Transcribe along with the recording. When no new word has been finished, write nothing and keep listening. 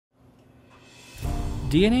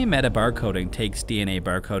DNA metabarcoding takes DNA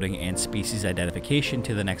barcoding and species identification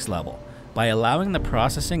to the next level by allowing the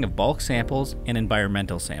processing of bulk samples and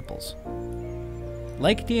environmental samples.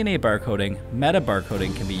 Like DNA barcoding,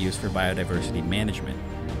 metabarcoding can be used for biodiversity management.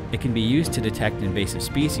 It can be used to detect invasive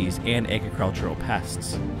species and agricultural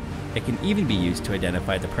pests. It can even be used to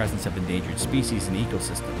identify the presence of endangered species in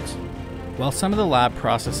ecosystems. While some of the lab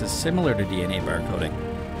process is similar to DNA barcoding,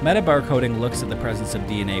 metabarcoding looks at the presence of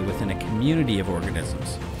DNA within a community of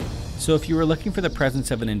organisms. So if you were looking for the presence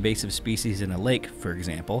of an invasive species in a lake, for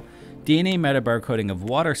example, DNA metabarcoding of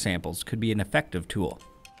water samples could be an effective tool.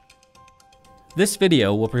 This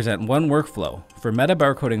video will present one workflow for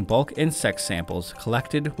metabarcoding bulk insect samples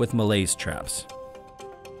collected with Malaise traps.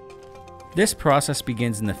 This process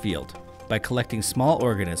begins in the field by collecting small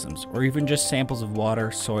organisms or even just samples of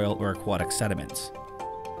water, soil, or aquatic sediments.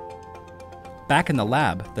 Back in the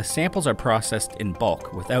lab, the samples are processed in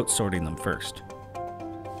bulk without sorting them first.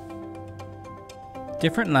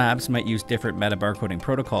 Different labs might use different metabarcoding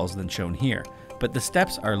protocols than shown here, but the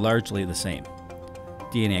steps are largely the same: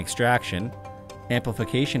 DNA extraction,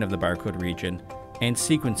 amplification of the barcode region, and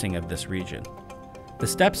sequencing of this region. The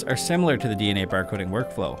steps are similar to the DNA barcoding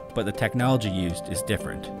workflow, but the technology used is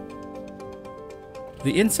different.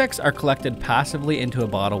 The insects are collected passively into a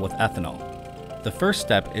bottle with ethanol. The first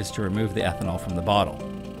step is to remove the ethanol from the bottle.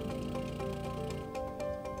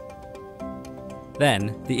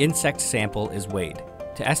 Then, the insect sample is weighed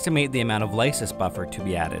to estimate the amount of lysis buffer to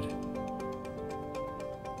be added.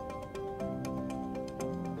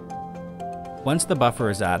 Once the buffer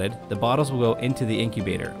is added, the bottles will go into the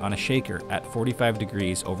incubator on a shaker at 45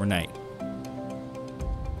 degrees overnight.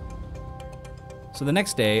 So the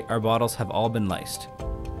next day, our bottles have all been lysed.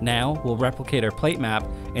 Now, we'll replicate our plate map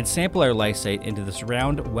and sample our lysate into this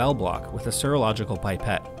round well block with a serological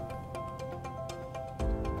pipette.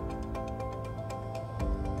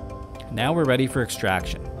 Now we're ready for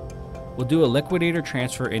extraction. We'll do a liquidator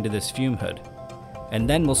transfer into this fume hood, and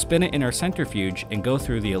then we'll spin it in our centrifuge and go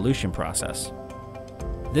through the elution process.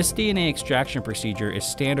 This DNA extraction procedure is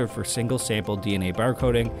standard for single sample DNA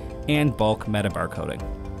barcoding and bulk metabarcoding.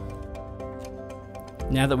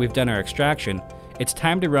 Now that we've done our extraction, it's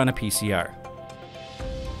time to run a PCR.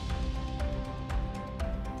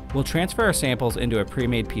 We'll transfer our samples into a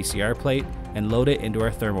pre-made PCR plate and load it into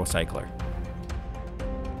our thermocycler.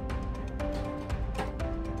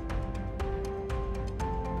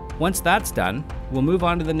 Once that's done, we'll move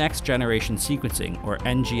on to the next generation sequencing, or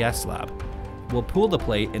NGS lab. We'll pool the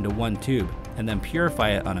plate into one tube and then purify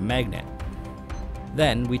it on a magnet.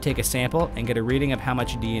 Then we take a sample and get a reading of how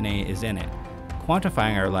much DNA is in it,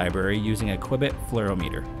 quantifying our library using a Quibit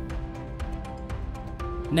fluorometer.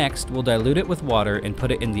 Next, we'll dilute it with water and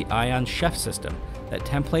put it in the Ion Chef system that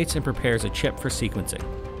templates and prepares a chip for sequencing.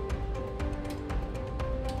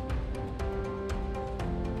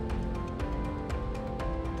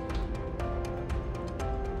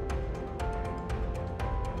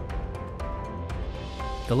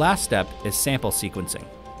 The last step is sample sequencing.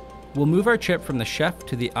 We'll move our chip from the Chef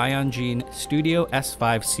to the IonGene Studio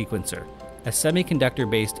S5 sequencer, a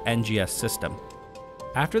semiconductor-based NGS system.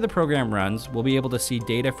 After the program runs, we'll be able to see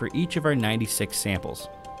data for each of our 96 samples.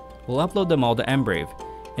 We'll upload them all to mBrave,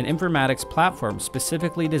 an informatics platform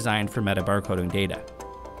specifically designed for metabarcoding data.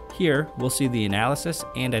 Here, we'll see the analysis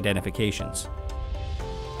and identifications.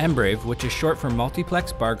 mBrave, which is short for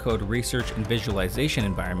Multiplex Barcode Research and Visualization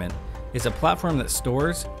Environment, is a platform that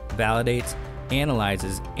stores, validates,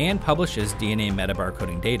 analyzes, and publishes DNA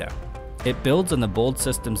metabarcoding data. It builds on the BOLD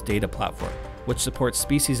Systems data platform, which supports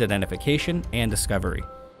species identification and discovery.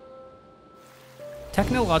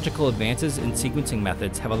 Technological advances in sequencing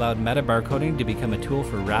methods have allowed metabarcoding to become a tool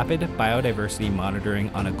for rapid biodiversity monitoring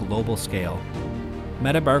on a global scale.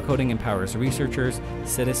 Metabarcoding empowers researchers,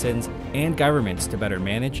 citizens, and governments to better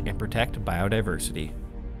manage and protect biodiversity.